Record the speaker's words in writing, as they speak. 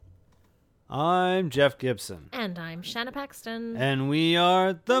I'm Jeff Gibson. And I'm Shanna Paxton. And we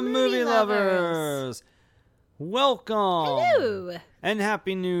are the Movie Lovers. Welcome. Hello. And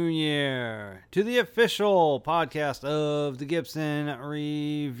Happy New Year to the official podcast of the Gibson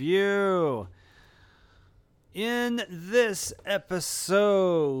Review. In this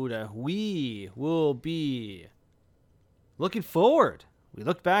episode, we will be looking forward. We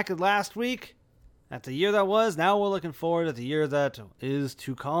looked back at last week, at the year that was. Now we're looking forward at the year that is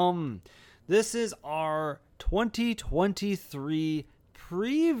to come. This is our 2023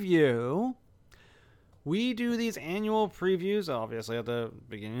 preview. We do these annual previews, obviously, at the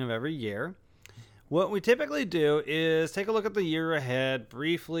beginning of every year. What we typically do is take a look at the year ahead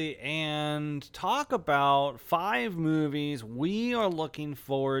briefly and talk about 5 movies we are looking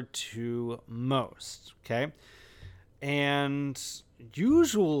forward to most, okay? And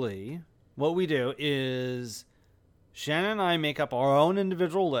usually what we do is Shannon and I make up our own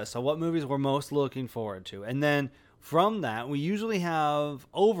individual list of what movies we're most looking forward to. And then from that, we usually have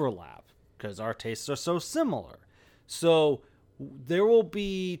overlap because our tastes are so similar. So there will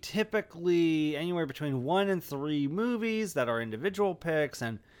be typically anywhere between 1 and 3 movies that are individual picks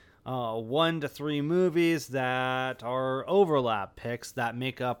and 1 to 3 movies that are overlap picks that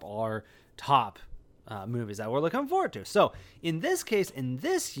make up our top movies that we're looking forward to. So in this case, in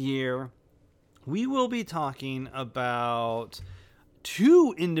this year, we will be talking about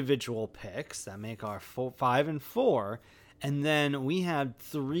 2 individual picks that make our 5 and 4, and then we had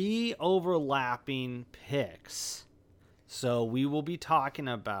 3 overlapping picks. So we will be talking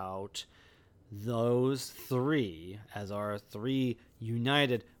about those 3 as our 3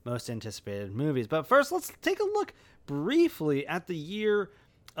 united most anticipated movies. But first, let's take a look briefly at the year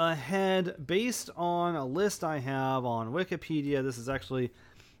ahead based on a list I have on Wikipedia. This is actually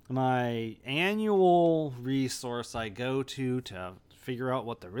my annual resource I go to figure out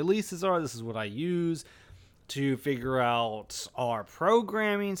what the releases are. This is what I use to figure out our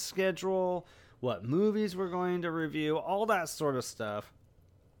programming schedule, what movies we're going to review, all that sort of stuff.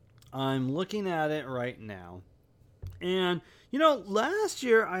 I'm looking at it right now. And, last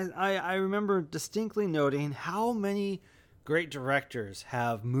year I remember distinctly noting how many great directors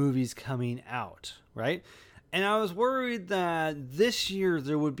have movies coming out, right? And I was worried that this year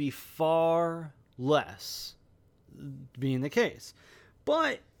there would be far less being the case.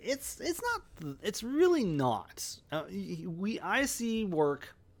 But it's not. It's really not. I see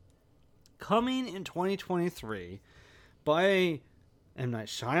work coming in 2023 by M. Night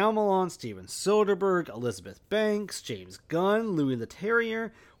Shyamalan, Steven Soderbergh, Elizabeth Banks, James Gunn, Louis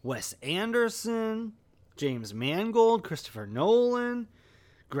Leterrier, Wes Anderson, James Mangold, Christopher Nolan,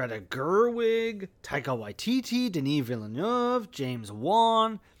 Greta Gerwig, Taika Waititi, Denis Villeneuve, James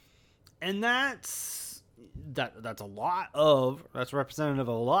Wan, and that's representative of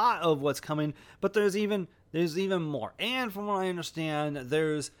a lot of what's coming, but there's even more. And from what I understand,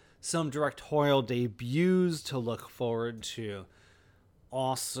 there's some directorial debuts to look forward to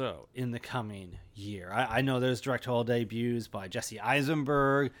also in the coming year. I know there's directorial debuts by Jesse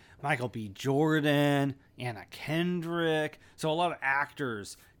Eisenberg, Michael B. Jordan, Anna Kendrick. So a lot of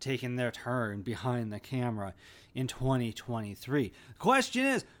actors taking their turn behind the camera in 2023. The question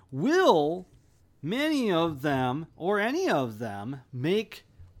is, will many of them or any of them make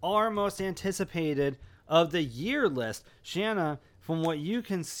our most anticipated of the year list? Shanna, from what you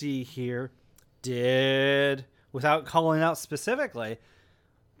can see here, without calling out specifically,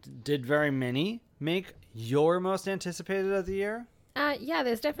 did very many make your most anticipated of the year? Yeah,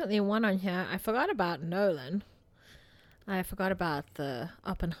 there's definitely one on here. I forgot about Nolan. I forgot about the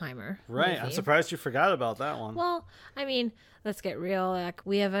Oppenheimer Right, movie. I'm surprised you forgot about that one. Well, I mean, let's get real. Like,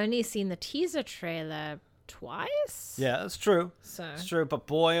 we have only seen the teaser trailer twice. Yeah, that's true. So it's true, but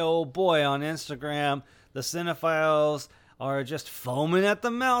boy, oh boy, on Instagram, the cinephiles are just foaming at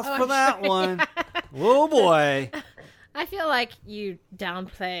the mouth for that one. Oh boy. I feel like you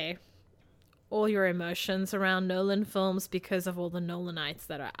downplay all your emotions around Nolan films because of all the Nolanites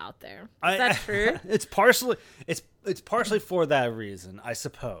that are out there. Is that true? It's partially for that reason, I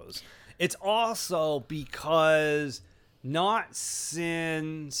suppose. It's also because not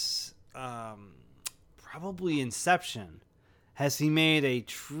since probably Inception has he made a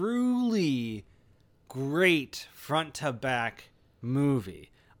truly great front-to-back movie.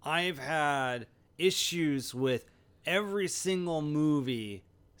 I've had issues with every single movie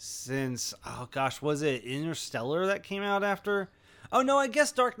since, was it Interstellar that came out after? Oh no, I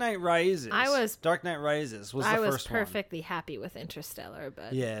guess Dark Knight Rises. Dark Knight Rises was the first one. I was perfectly happy with Interstellar,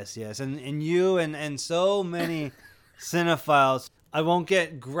 but yes, and you and so many cinephiles I won't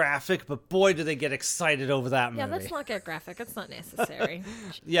get graphic, but boy, do they get excited over that movie. Yeah, let's not get graphic. It's not necessary.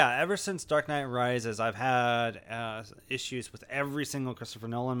 Yeah, ever since Dark Knight Rises, I've had issues with every single Christopher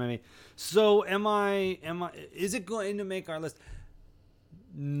Nolan movie. So is it going to make our list?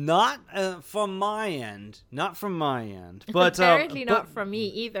 Not from my end. Not from my end. But apparently not from me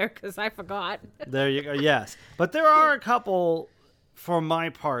either, because I forgot. There you go. Yes. But there are a couple, for my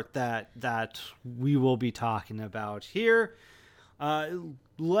part, that we will be talking about here.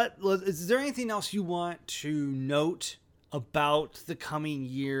 Is there anything else you want to note about the coming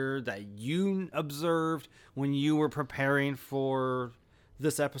year that you observed when you were preparing for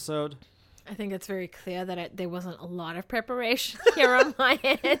this episode? I think it's very clear that there wasn't a lot of preparation here on my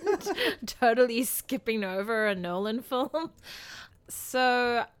end. Totally skipping over a Nolan film.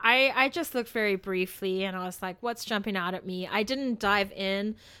 So I just looked very briefly and I was like, what's jumping out at me? I didn't dive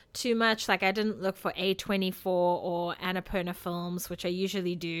in too much. Like, I didn't look for A24 or Annapurna films, which I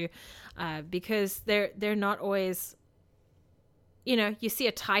usually do, because they're not always, you see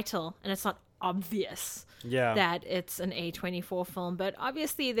a title and it's not obvious that it's an A24 film. But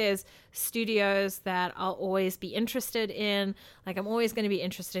obviously there's studios that I'll always be interested in. Like, I'm always going to be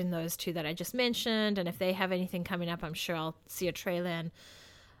interested in those two that I just mentioned. And if they have anything coming up, I'm sure I'll see a trailer and,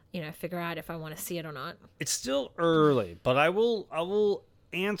 figure out if I want to see it or not. It's still early, but I will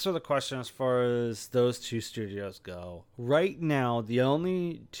answer the question as far as those two studios go. Right now, the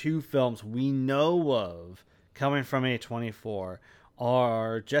only two films we know of coming from A24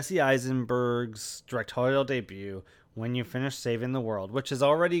 are Jesse Eisenberg's directorial debut, When You Finish Saving the World, which has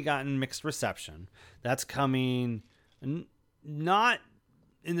already gotten mixed reception. That's coming not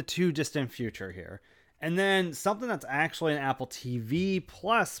in the too distant future here. And then something that's actually an Apple TV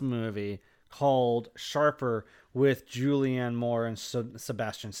Plus movie called Sharper with Julianne Moore and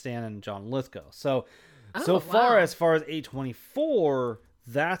Sebastian Stan and John Lithgow. So as far as A24,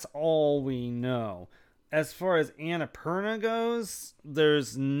 that's all we know. As far as Annapurna goes,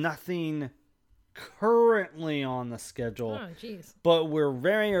 there's nothing currently on the schedule. Oh, jeez. But we're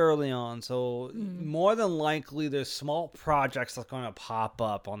very early on, so more than likely there's small projects that's going to pop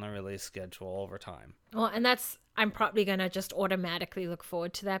up on the release schedule over time. Well, and I'm probably going to just automatically look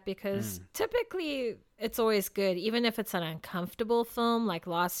forward to that because typically it's always good, even if it's an uncomfortable film. Like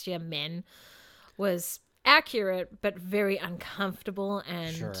last year, Men was accurate, but very uncomfortable.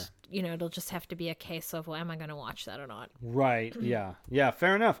 And, it'll just have to be a case of, well, am I going to watch that or not? Right. Yeah. Yeah.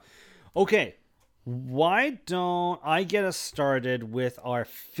 Fair enough. Okay. Why don't I get us started with our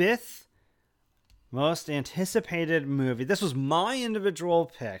fifth most anticipated movie? This was my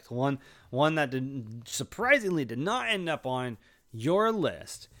individual pick, one that surprisingly did not end up on your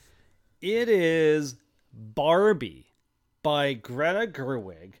list. It is Barbie by Greta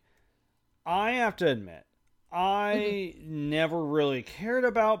Gerwig. I have to admit, I never really cared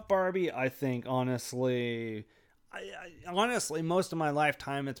about Barbie. I think, honestly, most of my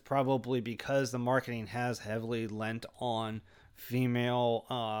lifetime, it's probably because the marketing has heavily lent on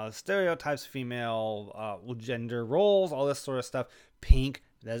female stereotypes, female gender roles, all this sort of stuff. Pink.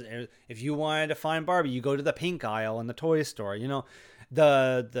 If you wanted to find Barbie, you go to the pink aisle in the toy store.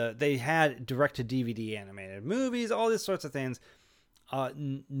 They had direct-to-DVD animated movies, all these sorts of things.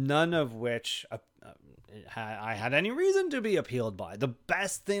 None of which I had any reason to be appealed by. The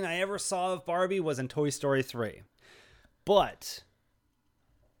best thing I ever saw of Barbie was in Toy Story 3. But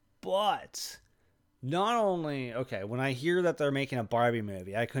not only, when I hear that they're making a Barbie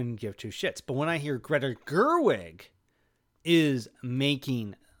movie, I couldn't give two shits. But when I hear Greta Gerwig is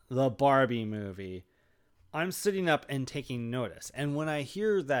making the Barbie movie, I'm sitting up and taking notice. And when I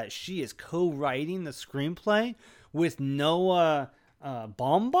hear that she is co-writing the screenplay with Noah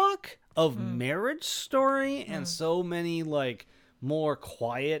Baumbach of Marriage Story and so many more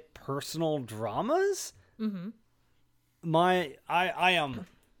quiet personal dramas, I am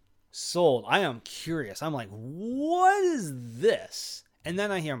sold. I am curious. I'm like, what is this? And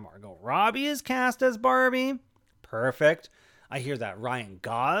then I hear Margot Robbie is cast as Barbie. Perfect. I hear that Ryan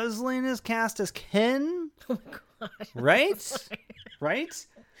Gosling is cast as Ken. Oh my god! Right, right.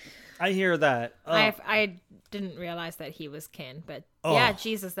 I hear that. I didn't realize that he was Ken, but yeah,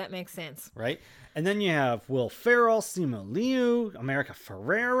 Jesus, that makes sense. Right? And then you have Will Ferrell, Simu Liu, America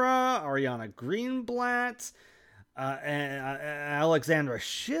Ferrera, Ariana Greenblatt, Alexandra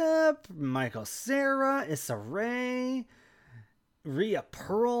Shipp, Michael Cera, Issa Rae, Rhea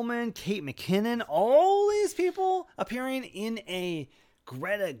Perlman, Kate McKinnon, all these people appearing in a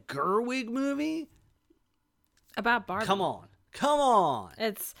Greta Gerwig movie? About Barbie. Come on.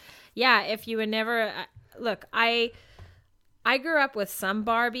 If you would never... look, I grew up with some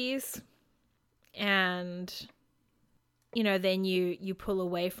Barbies, and then you pull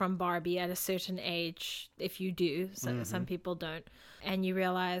away from Barbie at a certain age, if you do. So some people don't. And you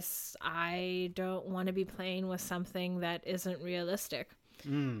realize, I don't want to be playing with something that isn't realistic.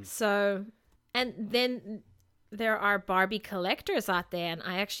 So, and then there are Barbie collectors out there, and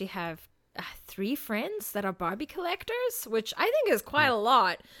I actually have 3 friends that are Barbie collectors, which I think is quite a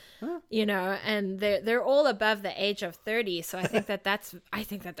lot, and they're all above the age of 30. So I think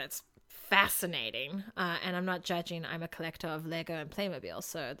that's fascinating. And I'm not judging. I'm a collector of Lego and Playmobil,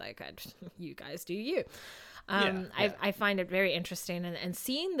 so like, you guys do you. I find it very interesting, and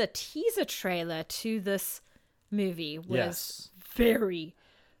seeing the teaser trailer to this movie was very,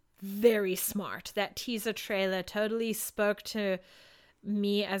 very smart. That teaser trailer totally spoke to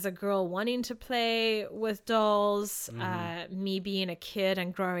me as a girl wanting to play with dolls, me being a kid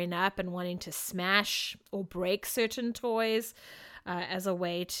and growing up and wanting to smash or break certain toys as a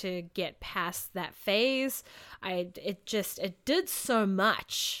way to get past that phase. It did so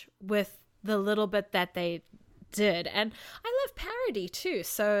much with the little bit that they did. And I love parody too,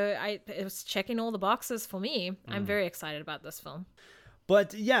 so it was checking all the boxes for me. I'm very excited about this film.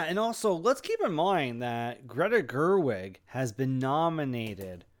 But yeah, and also let's keep in mind that Greta Gerwig has been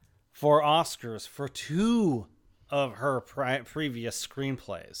nominated for Oscars for 2 of her previous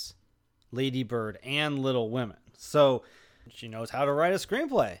screenplays, Lady Bird and Little Women. So she knows how to write a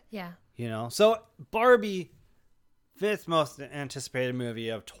screenplay. Yeah. So Barbie, 5th most anticipated movie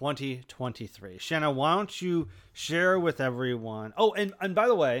of 2023. Shanna, why don't you share with everyone? Oh, and by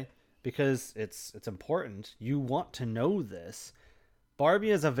the way, because it's important, you want to know this.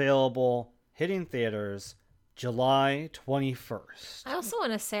 Barbie is available, hitting theaters July 21st. I also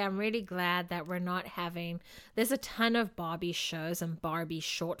want to say I'm really glad that there's a ton of Barbie shows and Barbie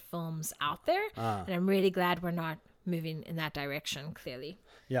short films out there. And I'm really glad we're not moving in that direction, clearly.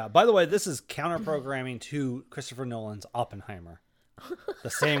 Yeah, by the way, this is counter-programming to Christopher Nolan's Oppenheimer.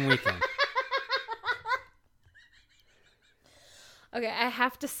 The same weekend. Okay, I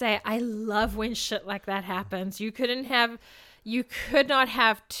have to say, I love when shit like that happens. You could not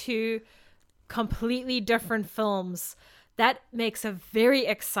have 2 completely different films. That makes a very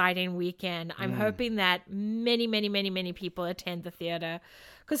exciting weekend. I'm hoping that many, many, many, many people attend the theater,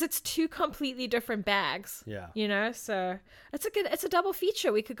 because it's 2 completely different bags. Yeah. So it's a double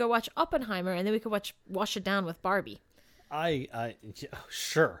feature. We could go watch Oppenheimer, and then we could wash it down with Barbie.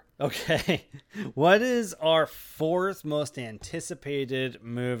 Sure. Okay. What is our 4th most anticipated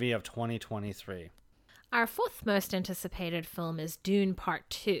movie of 2023? Our 4th most anticipated film is Dune Part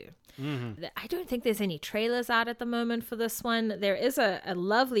 2. I don't think there's any trailers out at the moment for this one. There is a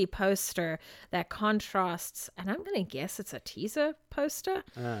lovely poster that contrasts, and I'm going to guess it's a teaser poster,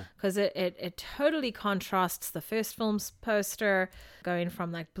 because it totally contrasts the first film's poster, going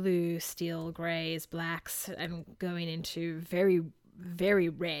from like blue, steel, grays, blacks, and going into very, very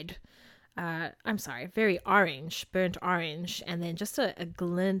red. Very orange, burnt orange, and then just a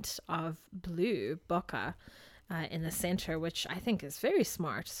glint of blue bokeh in the center, which I think is very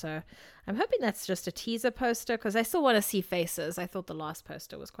smart. So I'm hoping that's just a teaser poster, because I still want to see faces. I thought the last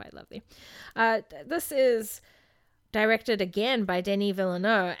poster was quite lovely. This is directed again by Denis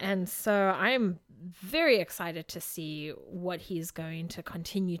Villeneuve, and so I'm very excited to see what he's going to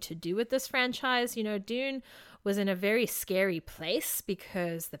continue to do with this franchise. Dune was in a very scary place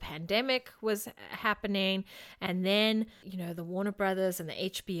because the pandemic was happening, and then the Warner Brothers and the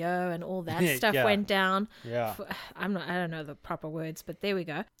HBO and all that stuff went down. I don't know the proper words, but there we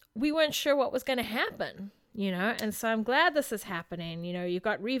go. We weren't sure what was going to happen, and so I'm glad this is happening. You've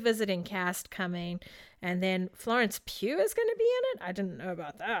got revisiting cast coming, and then Florence Pugh is going to be in it. I didn't know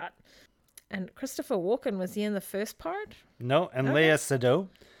about that. And Christopher Walken, was he in the first part? No, and Léa Seydoux.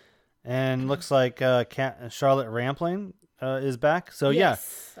 And looks like Charlotte Rampling is back. So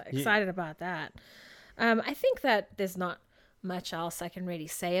yes, excited about that. I think that there's not much else I can really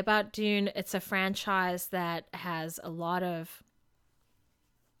say about Dune. It's a franchise that has a lot of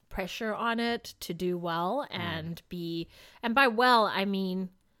pressure on it to do well and by well, I mean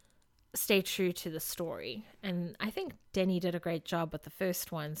stay true to the story. And I think Denny did a great job with the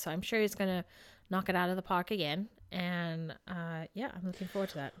first one, so I'm sure he's going to knock it out of the park again. And I'm looking forward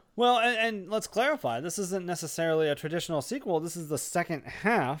to that. Well, and let's clarify, this isn't necessarily a traditional sequel. This is the second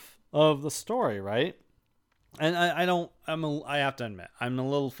half of the story, right? And I have to admit, I'm a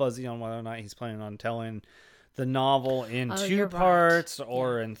little fuzzy on whether or not he's planning on telling the novel in 2 parts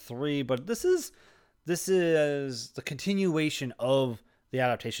or in 3, but this is the continuation of the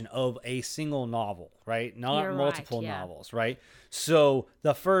adaptation of a single novel, right? Not multiple novels, right? So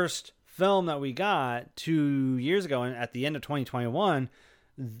the first film that we got 2 years ago, and at the end of 2021,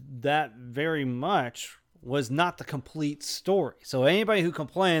 that very much was not the complete story. So anybody who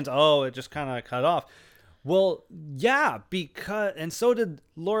complains, oh, it just kind of cut off. Well, yeah, because, and so did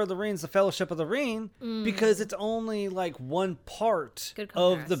Lord of the Rings, The Fellowship of the Ring, because it's only like one part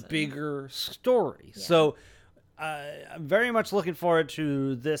of the bigger story. Yeah. So I'm very much looking forward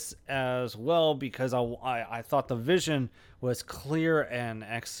to this as well, because I thought the vision was clear and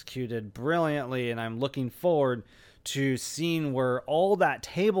executed brilliantly, and I'm looking forward to seeing where all that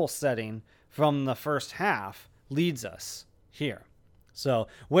table setting from the first half leads us here. So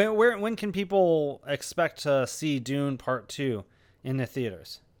when can people expect to see Dune Part 2 in the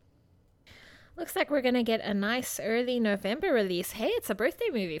theaters? Looks like we're going to get a nice early November release. Hey, it's a birthday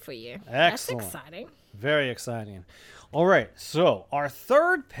movie for you. Excellent. That's exciting. Very exciting. All right, so our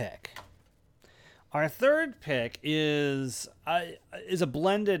third pick is a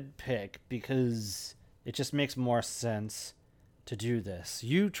blended pick because it just makes more sense to do this.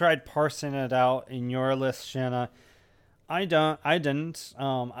 You tried parsing it out in your list, Shanna. I didn't.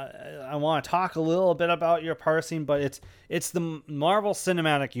 I want to talk a little bit about your parsing, but it's the Marvel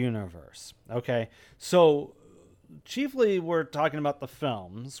Cinematic Universe. Okay, so chiefly we're talking about the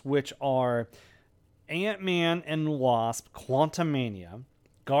films, which are Ant-Man and Wasp: Quantumania,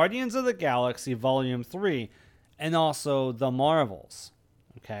 Guardians of the Galaxy Volume 3, and also The Marvels.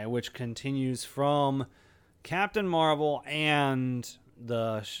 Okay, which continues from Captain Marvel and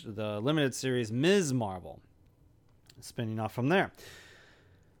the limited series Ms. Marvel. Spinning off from there.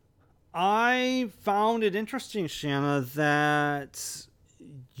 I found it interesting, Shanna, that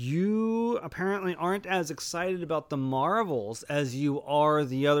you apparently aren't as excited about the Marvels as you are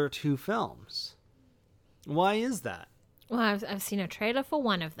the other two films. Why is that? Well, I've seen a trailer for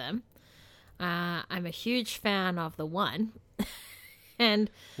one of them. I'm a huge fan of the one.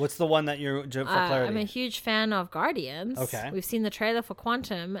 And what's the one that you're, for clarity? I'm a huge fan of Guardians. Okay. We've seen the trailer for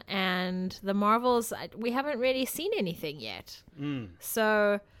Quantum, and the Marvels, we haven't really seen anything yet.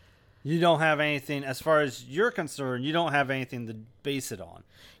 So you don't have anything, as far as you're concerned, you don't have anything to base it on.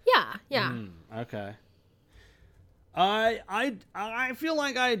 Yeah. Okay. I feel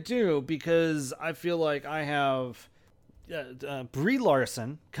like I do, because I feel like I have Brie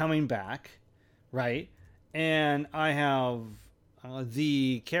Larson coming back, right? And I have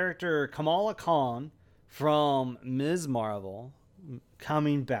the character Kamala Khan from Ms. Marvel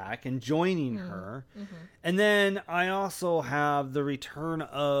coming back and joining her. Mm-hmm. And then I also have the return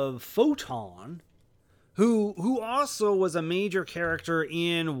of Photon, who also was a major character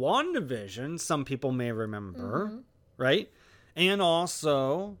in WandaVision, some people may remember, right? And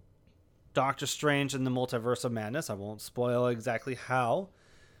also Doctor Strange in the Multiverse of Madness. I won't spoil exactly how,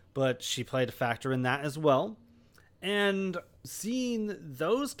 but she played a factor in that as well. And seeing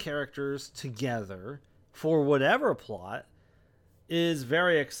those characters together for whatever plot is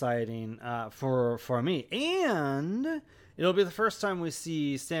very exciting for me. And it'll be the first time we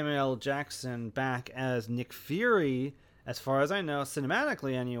see Samuel L. Jackson back as Nick Fury, as far as I know,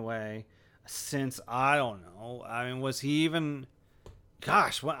 cinematically anyway, since, I don't know, I mean, was he even...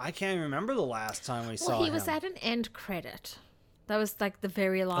 Gosh, I can't even remember the last time we saw him. Well, he was at an end credit. That was like the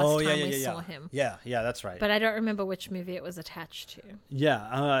very last time we saw him. Yeah, that's right. But I don't remember which movie it was attached to.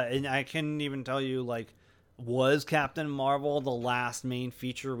 Yeah, and I couldn't even tell you, like, was Captain Marvel the last main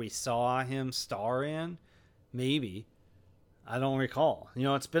feature we saw him star in? Maybe. I don't recall. You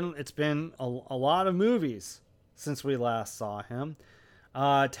know, it's been a lot of movies since we last saw him.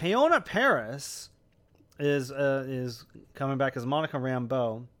 Teyonah Parris is coming back as Monica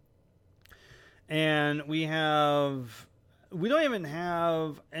Rambeau. And we don't even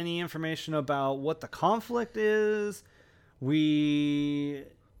have any information about what the conflict is. We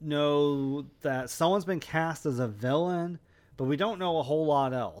know that someone's been cast as a villain, but we don't know a whole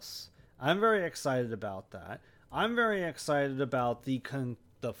lot else. I'm very excited about that. I'm very excited about the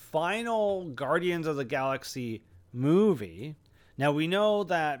final Guardians of the Galaxy movie. Now, we know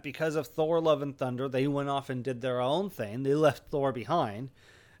that because of Thor: Love and Thunder, they went off and did their own thing. They left Thor behind.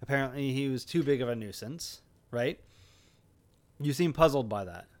 Apparently, he was too big of a nuisance, right? You seem puzzled by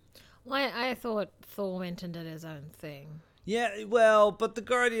that. Well, I thought Thor went and did his own thing. Yeah, well, but the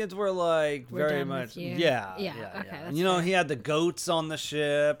Guardians were like We're very done much, with you. yeah. Okay, that's you know, fair. he had the goats on the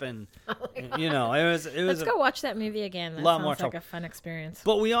ship, and you know, it was. Let's go watch that movie again. That lot more sounds like trouble. a fun experience.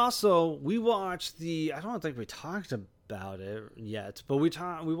 But we watched the. I don't think we talked about it yet, but we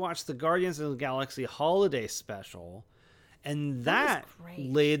watched the Guardians of the Galaxy holiday special, and that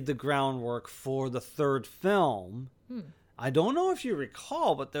laid the groundwork for the third film. I don't know if you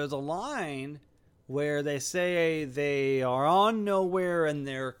recall, but there's a line where they say they are on Nowhere and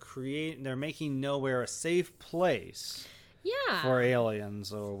they're making Nowhere a safe place. Yeah. for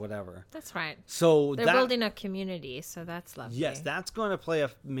aliens or whatever. That's right. So They're building a community, so that's lovely. Yes, that's going to play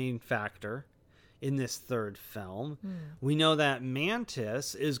a main factor in this third film. We know that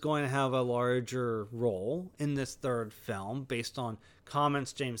Mantis is going to have a larger role in this third film based on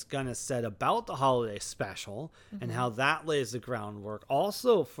comments James Gunn has said about the holiday special and how that lays the groundwork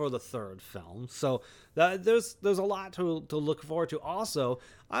also for the third film. So there's a lot to look forward to. Also,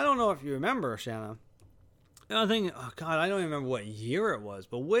 I don't know if you remember, Shanna, I think, oh God, I don't even remember what year it was,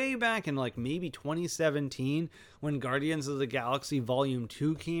 but way back in like maybe 2017 when Guardians of the Galaxy Volume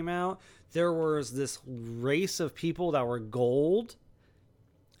 2 came out, there was this race of people that were gold.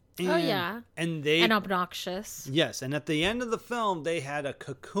 And, Oh, yeah. And obnoxious. Yes, and at the end of the film, they had a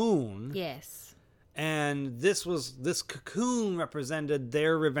cocoon. Yes. And this cocoon represented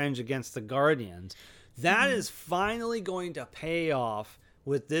their revenge against the Guardians. That is finally going to pay off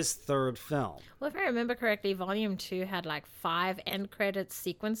with this third film. Well, if I remember correctly, Volume 2 had like 5 end credit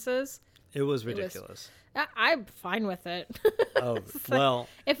sequences. It was ridiculous. I'm fine with it. Oh, well.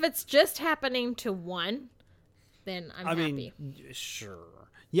 If it's just happening to one, then I'm happy. I mean, sure.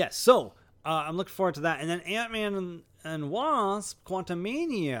 Yes, so I'm looking forward to that. And then Ant-Man and Wasp,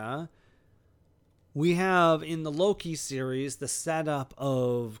 Quantumania, we have in the Loki series the setup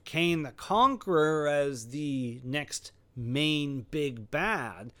of Kane the Conqueror as the next main big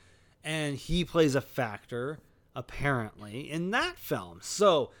bad, and he plays a factor apparently in that film.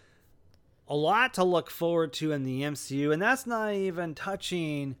 So a lot to look forward to in the MCU, and that's not even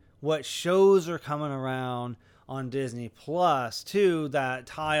touching what shows are coming around on Disney Plus too that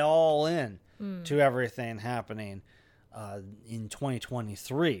tie all in to everything happening in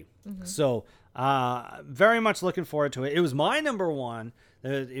 2023. So very much looking forward to it. It was my number one.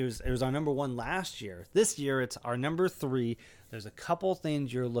 It was our number one last year. This year, it's our number 3. There's a couple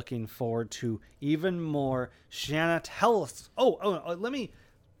things you're looking forward to even more. Shanna, tell us. Let me,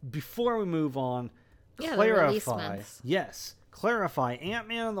 before we move on, clarify. Yes, clarify.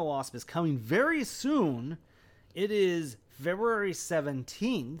 Ant-Man and the Wasp is coming very soon. It is February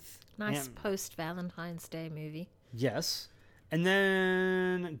 17th. Nice post-Valentine's Day movie. Yes. And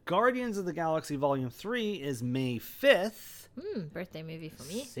then Guardians of the Galaxy Volume 3 is May 5th. Birthday movie for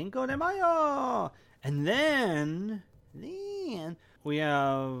me. Cinco de Mayo. And then we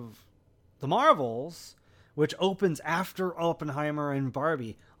have The Marvels, which opens after Oppenheimer and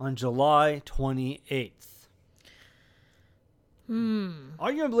Barbie on July 28th.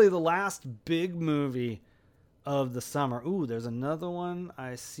 Arguably the last big movie of the summer. Ooh, there's another one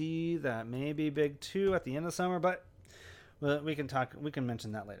I see that may be big too at the end of summer, but we can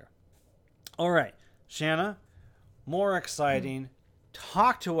mention that later. All right, Shanna, more exciting.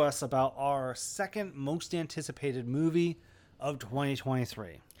 Talk to us about our second most anticipated movie of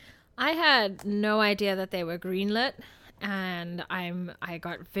 2023. I had no idea that they were greenlit, and I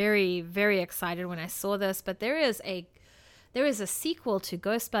got very, very excited when I saw this. But there is a sequel to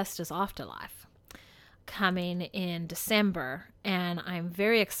Ghostbusters Afterlife coming in December, and I'm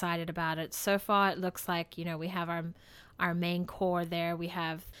very excited about it. So far, it looks like we have our main core there. We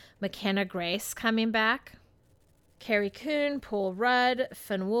have McKenna Grace coming back, Carrie Coon, Paul Rudd,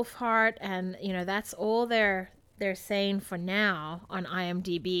 Finn Wolfhard, and that's all they're saying for now on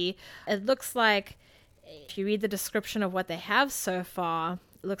IMDb. It looks like, if you read the description of what they have so far,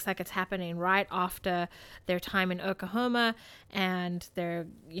 it looks like it's happening right after their time in Oklahoma, and they're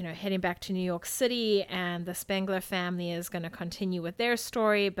heading back to New York City, and the Spengler family is going to continue with their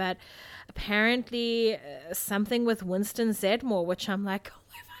story. But apparently something with Winston Zedmore, which I'm like, oh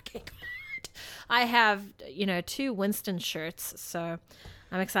my fucking god. I have 2 Winston shirts, so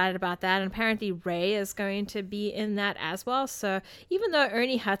I'm excited about that. And apparently Ray is going to be in that as well. So even though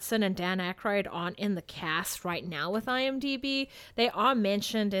Ernie Hudson and Dan Aykroyd aren't in the cast right now with IMDb, they are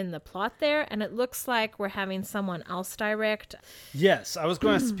mentioned in the plot there, and it looks like we're having someone else direct. Yes, I was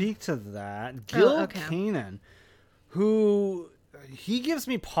going to speak to that. Gil Kanan, who he gives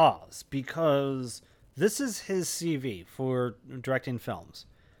me pause because this is his CV for directing films.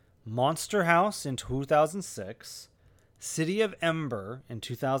 Monster House in 2006, City of Ember in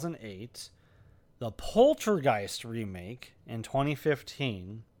 2008, the Poltergeist remake in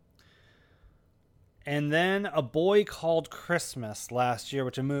 2015, and then A Boy Called Christmas last year,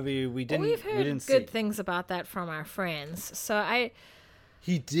 which a movie we didn't see. Good things about that from our friends. So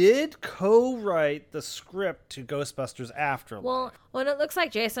he did co-write the script to Ghostbusters Afterlife. Well, it looks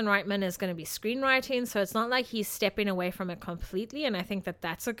like Jason Reitman is going to be screenwriting, so it's not like he's stepping away from it completely, and I think that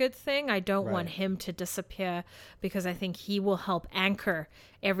that's a good thing. I don't want him to disappear, because I think he will help anchor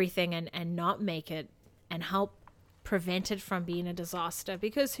everything and not make it, and help prevent it from being a disaster,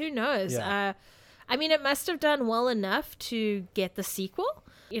 because who knows? Yeah. I mean, it must have done well enough to get the sequel.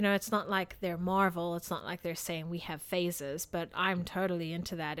 You know, it's not like they're Marvel. It's not like they're saying we have phases, but I'm totally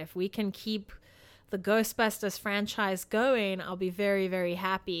into that. If we can keep the Ghostbusters franchise going, I'll be very, very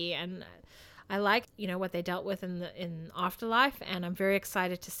happy. And I like, you know, what they dealt with in Afterlife, and I'm very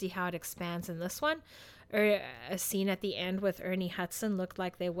excited to see how it expands in this one. A scene at the end with Ernie Hudson looked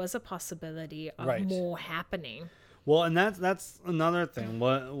like there was a possibility of more happening. Well, and that's another thing.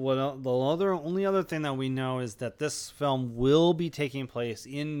 Only other thing that we know is that this film will be taking place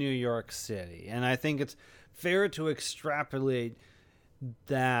in New York City, and I think it's fair to extrapolate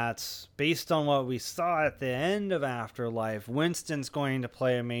that based on what we saw at the end of Afterlife, Winston's going to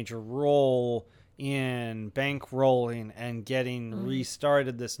play a major role in bankrolling and getting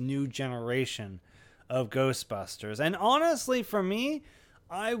restarted this new generation of Ghostbusters. And honestly, for me,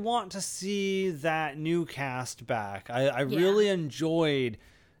 I want to see that new cast back. I really enjoyed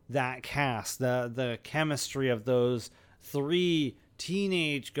that cast, the chemistry of those three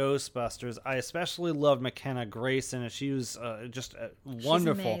teenage Ghostbusters. I especially loved McKenna Grayson. She was just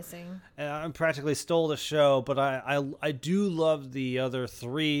wonderful. She's amazing. Practically stole the show, but I do love the other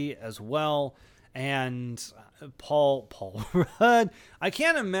three as well. And Paul Rudd, I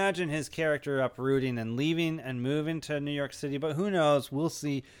can't imagine his character uprooting and leaving and moving to New York City, but who knows? We'll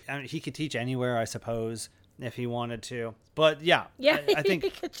see. I mean, he could teach anywhere, I suppose, if he wanted to. But yeah, I think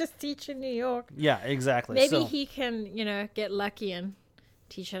he could just teach in New York. Yeah, exactly. Maybe he can, you know, get lucky and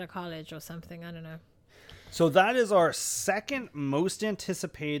teach at a college or something. I don't know. So that is our second most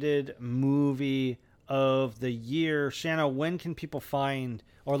anticipated movie of the year. Shanna, when can people find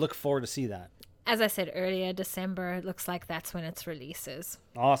or look forward to see that? As I said earlier, December, it looks like that's when its releases.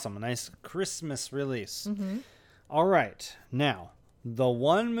 Awesome. A nice Christmas release. Mm-hmm. All right. Now, the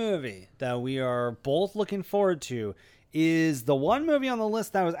one movie that we are both looking forward to is the one movie on the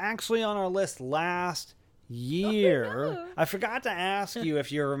list that was actually on our list last year. Oh, no. I forgot to ask you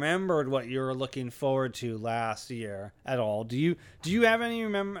if you remembered what you were looking forward to last year at all. Do you have any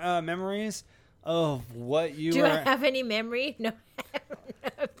memories of what you Do I have any memory? No, I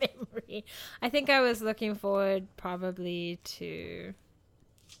have no memory. I think I was looking forward probably to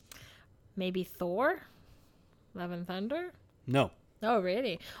maybe Thor, Love and Thunder. No. Oh,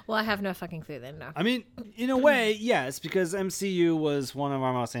 really? Well, I have no fucking clue then, no. I mean, in a way, yes, because MCU was one of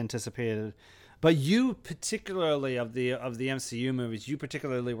our most anticipated. But you particularly, of the MCU movies, you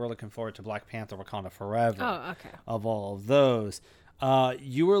particularly were looking forward to Black Panther Wakanda Forever. Oh, okay. Of all of those.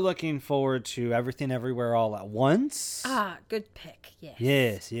 You were looking forward to Everything Everywhere All at Once. Ah, good pick.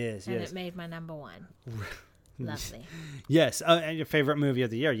 Yes. Yes. And it made my number one. Lovely. Yes. And your favorite movie of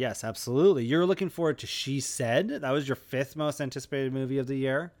the year. Yes, absolutely. You're looking forward to She Said. That was your fifth most anticipated movie of the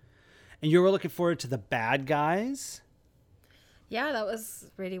year. And you were looking forward to The Bad Guys. Yeah, that was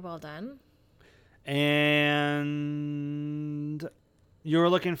really well done. And you were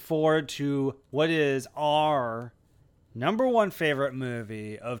looking forward to what is our number one favorite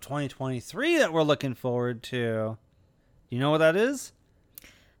movie of 2023 that we're looking forward to. You know what that is?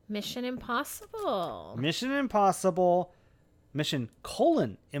 Mission Impossible. Mission Impossible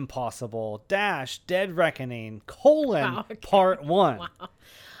dash Dead Reckoning Part 1. Wow.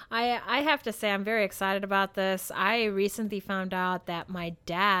 I have to say I'm very excited about this. I recently found out that my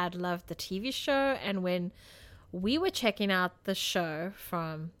dad loved the TV show, and when we were checking out the show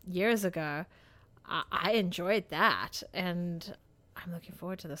from years ago, I enjoyed that, and I'm looking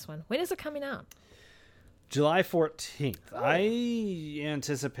forward to this one. When is it coming out? July 14th. Oh. I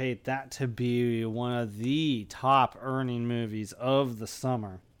anticipate that to be one of the top earning movies of the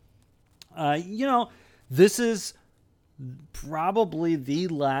summer. This is probably the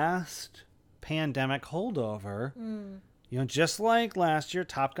last pandemic holdover. Just like last year,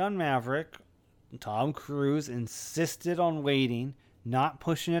 Top Gun Maverick, Tom Cruise insisted on waiting, not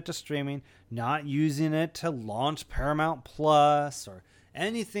pushing it to streaming, not using it to launch Paramount Plus or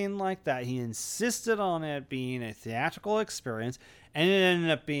anything like that. He insisted on it being a theatrical experience, and it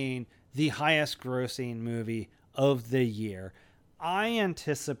ended up being the highest grossing movie of the year. I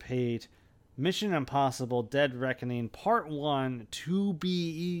anticipate Mission Impossible Dead Reckoning Part 1 to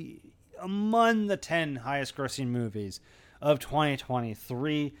be among the 10 highest grossing movies of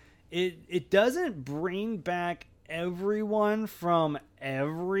 2023. It doesn't bring back everyone from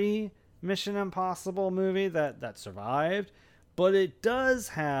every Mission Impossible movie that survived, but it does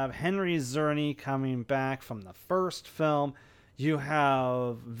have Henry Czerny coming back from the first film. You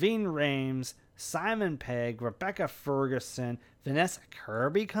have Ving Rhames, Simon Pegg, Rebecca Ferguson, Vanessa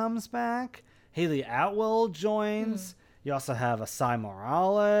Kirby comes back, Haley Atwell joins. You also have Asai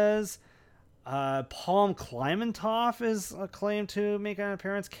Morales. Paul Klimentov is claimed to make an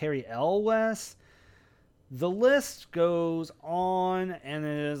appearance. Carrie Elwes. the list goes on, and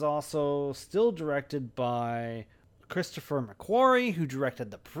it is also still directed by Christopher McQuarrie, who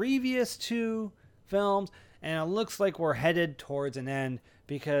directed the previous 2 films. And it looks like we're headed towards an end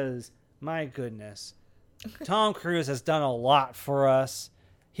because, my goodness, Tom Cruise has done a lot for us.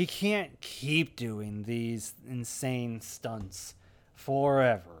 He can't keep doing these insane stunts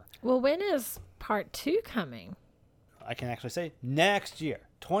forever. Well, when is part 2 coming? I can actually say next year,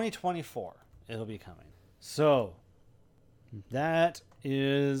 2024, it'll be coming. So that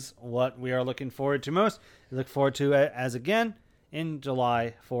is what we are looking forward to most. We look forward to it as again in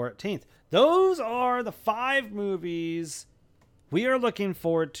July 14th. Those are the 5 movies we are looking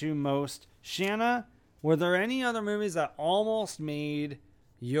forward to most. Shanna, were there any other movies that almost made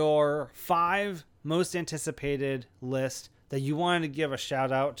your 5 most anticipated list that you wanted to give a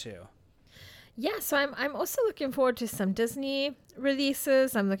shout out to? Yeah, so I'm also looking forward to some Disney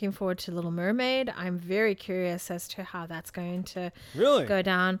releases. I'm looking forward to Little Mermaid. I'm very curious as to how that's going to go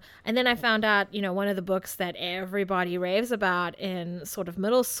down. And then I found out, one of the books that everybody raves about in sort of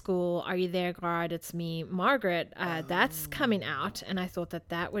middle school, Are You There, God? It's Me, Margaret. That's coming out, and I thought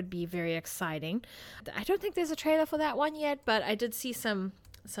that would be very exciting. I don't think there's a trailer for that one yet, but I did see some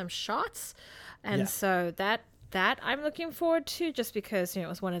shots, and so that I'm looking forward to, just because it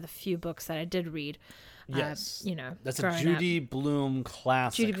was one of the few books that I did read. Yes, that's a Judy Blume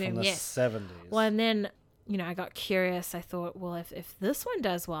classic from the 70s. Well, and then I got curious. I thought, well, if this one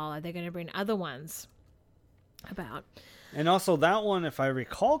does well, are they going to bring other ones about? And also that one, if I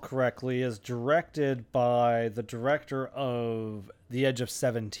recall correctly, is directed by the director of The Edge of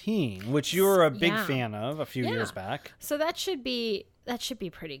 17, which you were a big fan of a few years back. So that should be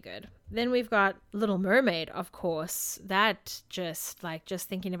pretty good. Then we've got Little Mermaid, of course. That just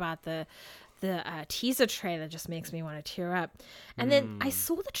thinking about the teaser trailer just makes me want to tear up. And then I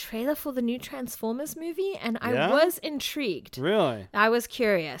saw the trailer for the new Transformers movie, and I was intrigued. Really? I was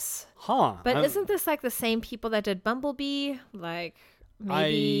curious. Huh. But isn't this like the same people that did Bumblebee? Like,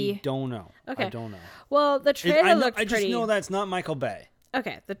 maybe... I don't know. Okay. I don't know. Well, the trailer looked pretty... I just know that's not Michael Bay.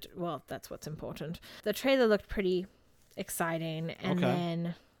 Okay. Well, that's what's important. The trailer looked pretty exciting, and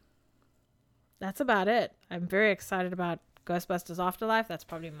then that's about it. I'm very excited about Ghostbusters Afterlife. That's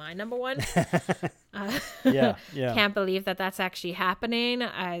probably my number one. Yeah. Can't believe that's actually happening.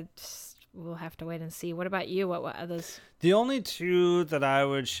 We'll have to wait and see. What about you? What others? The only 2 that I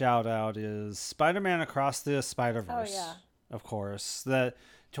would shout out is Spider-Man Across the Spider-Verse. Oh, yeah. Of course. The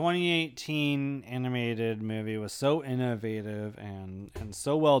 2018 animated movie was so innovative and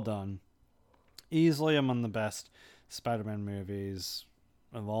so well done. Easily among the best Spider-Man movies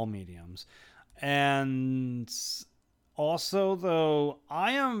of all mediums. And also, though,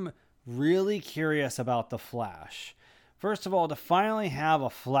 I am really curious about The Flash. First of all, to finally have a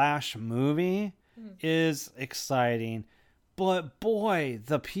Flash movie is exciting. But boy,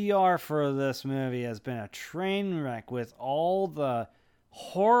 the PR for this movie has been a train wreck, with all the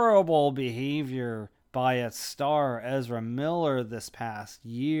horrible behavior by its star, Ezra Miller, this past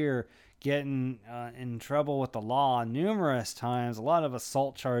year, getting in trouble with the law numerous times, a lot of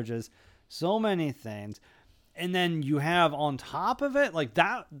assault charges, so many things. And then you have on top of it, like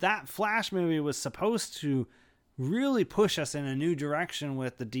that Flash movie was supposed to really push us in a new direction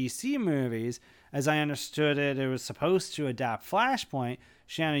with the DC movies. As I understood it, it was supposed to adapt Flashpoint.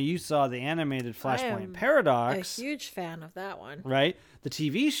 Shanna, you saw the animated Flashpoint Paradox. A huge fan of that one. Right? The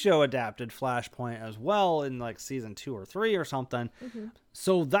TV show adapted Flashpoint as well in like season 2 or 3 or something. Mm-hmm.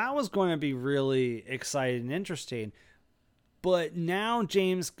 So that was going to be really exciting and interesting. But now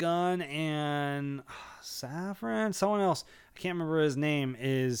James Gunn and Safran, someone else, I can't remember his name,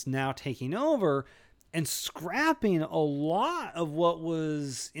 is now taking over and scrapping a lot of what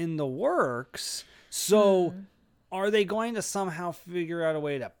was in the works. So are they going to somehow figure out a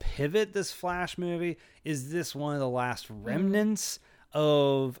way to pivot this Flash movie? Is this one of the last remnants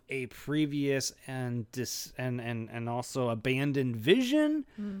of a previous and also abandoned vision?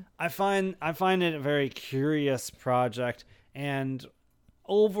 I find it a very curious project. And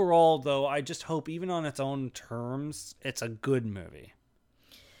overall, though, I just hope, even on its own terms, it's a good movie.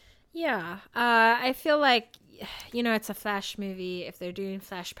 Yeah, I feel like, it's a Flash movie. If they're doing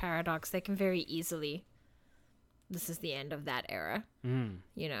Flash Paradox, they can very easily. This is the end of that era. I'm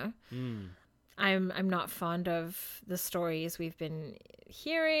not fond of the stories we've been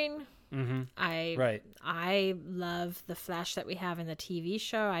hearing. Mm-hmm. I love the Flash that we have in the TV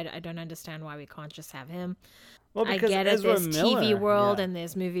show. I don't understand why we can't just have him. Well, I get it. Ezra There's Miller, TV world and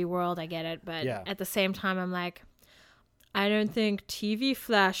there's movie world. I get it. But at the same time, I'm like, I don't think TV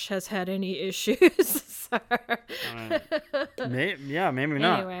Flash has had any issues. Maybe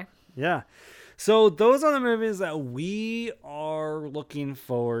not. Anyway. Yeah. So those are the movies that we are looking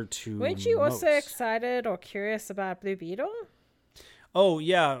forward to. Weren't you also most. excited or curious about Blue Beetle? Oh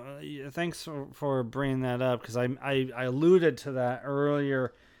yeah, thanks for bringing that up, because I alluded to that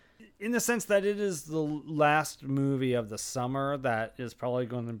earlier, in the sense that it is the last movie of the summer that is probably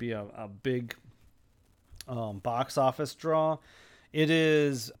going to be a big box office draw. It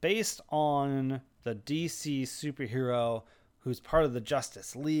is based on the DC superhero who's part of the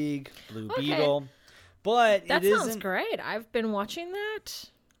Justice League, Blue Beetle. But That it sounds isn't great. I've been watching that.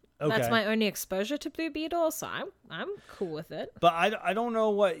 okay. That's my only exposure to Blue Beetle, so I'm cool with it. But I don't know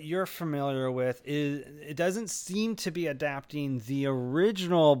what you're familiar with. It doesn't seem to be adapting the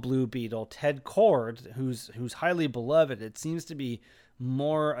original Blue Beetle, Ted Kord, who's highly beloved. It seems to be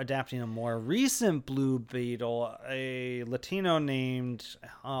more adapting a more recent Blue Beetle, a Latino named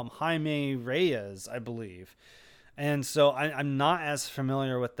Jaime Reyes, I believe. And so I'm not as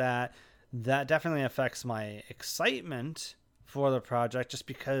familiar with that. That definitely affects my excitement for the project, just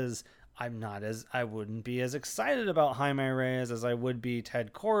because I wouldn't be as excited about Jaime Reyes as I would be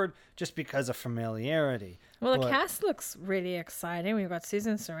Ted Kord, just because of familiarity. Well, the cast looks really exciting. We've got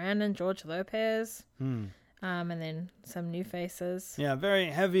Susan Sarandon, George Lopez, and then some new faces. Yeah, very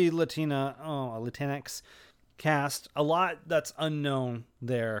heavy Latinx cast. A lot that's unknown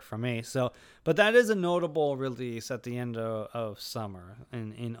there for me. So, but that is a notable release at the end of summer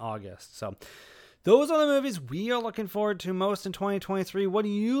in August. So those are the movies we are looking forward to most in 2023. What are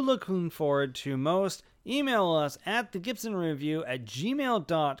you looking forward to most? Email us at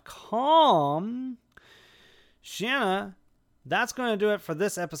thegibsonreview@gmail.com. Shanna, that's going to do it for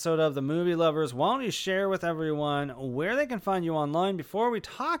this episode of The Movie Lovers. Why don't you share with everyone where they can find you online before we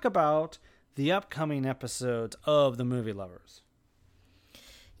talk about the upcoming episodes of The Movie Lovers?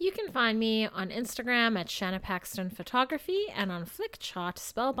 You can find me on Instagram at Shanna Paxton Photography and on Flickchart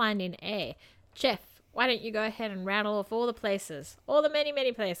Spellbinding A. Jeff, why don't you go ahead and rattle off all the places, all the many,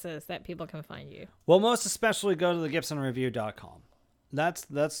 many places that people can find you? Well, most especially go to thegibsonreview.com.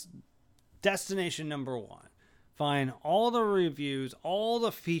 That's destination number one. Find all the reviews, all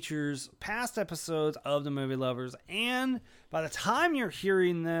the features, past episodes of The Movie Lovers, and by the time you're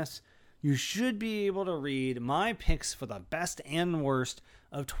hearing this, you should be able to read my picks for the best and worst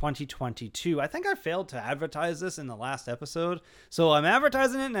of 2022. I think I failed to advertise this in the last episode, so I'm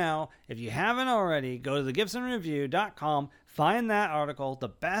advertising it now. If you haven't already, go to thegibsonreview.com, find that article, the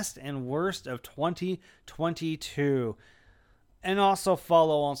best and worst of 2022. And also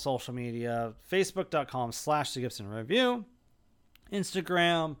follow on social media, facebook.com/thegibsonreview,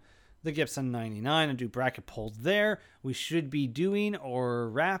 Instagram, thegibson99, and do bracket polls there. We should be doing or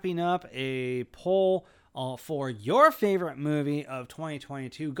wrapping up a poll for your favorite movie of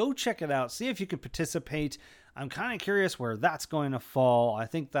 2022. Go check it out. See if you can participate. I'm kind of curious where that's going to fall. I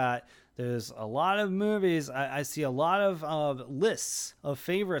think that there's a lot of movies. I see a lot of lists of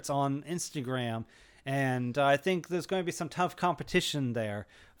favorites on Instagram. And I think there's going to be some tough competition there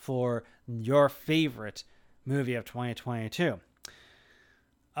for your favorite movie of 2022.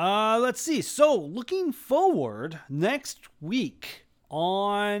 Let's see. So, looking forward, next week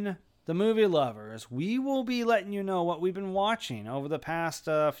on The Movie Lovers, we will be letting you know what we've been watching over the past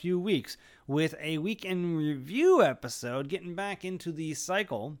few weeks with a weekend review episode, getting back into the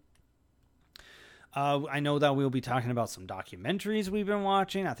cycle. I know that we'll be talking about some documentaries we've been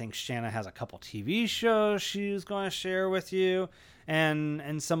watching. I think Shanna has a couple TV shows she's going to share with you,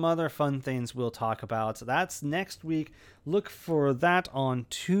 and some other fun things we'll talk about. So that's next week. Look for that on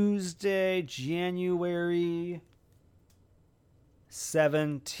Tuesday, January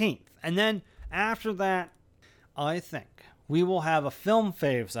 17th. And then after that, I think we will have a Film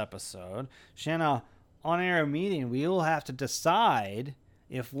Faves episode. Shanna, on air meeting, we will have to decide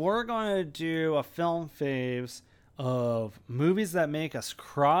if we're going to do a Film Faves of movies that make us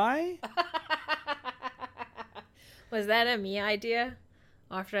cry. Was that a me idea?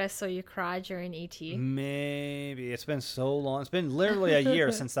 After I saw you cry during E.T.? Maybe. It's been so long. It's been literally a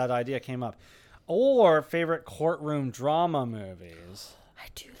year since that idea came up. Or favorite courtroom drama movies. I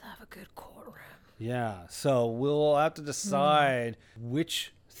do love a good courtroom. Yeah. So we'll have to decide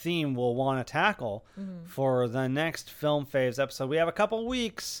which theme we'll want to tackle for the next Film Faves episode. We have a couple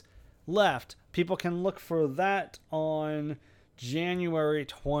weeks left. People can look for that on January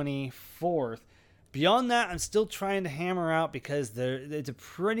 24th. Beyond that, I'm still trying to hammer out, because it's a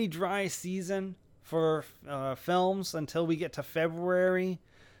pretty dry season for films until we get to February.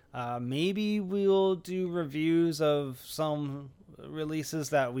 Maybe we'll do reviews of some releases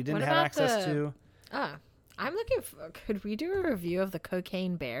that we didn't have access to. I'm looking for. Could we do a review of the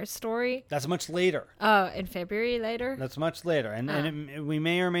Cocaine Bear story? That's much later. Oh, in February later? That's much later. And we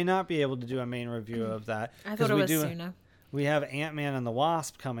may or may not be able to do a main review of that. I thought it was sooner. We have Ant-Man and the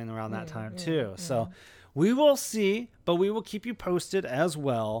Wasp coming around that time too. So we will see, but we will keep you posted as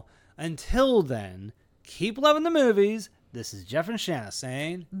well. Until then, keep loving the movies. This is Jeff and Shanna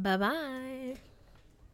saying bye-bye.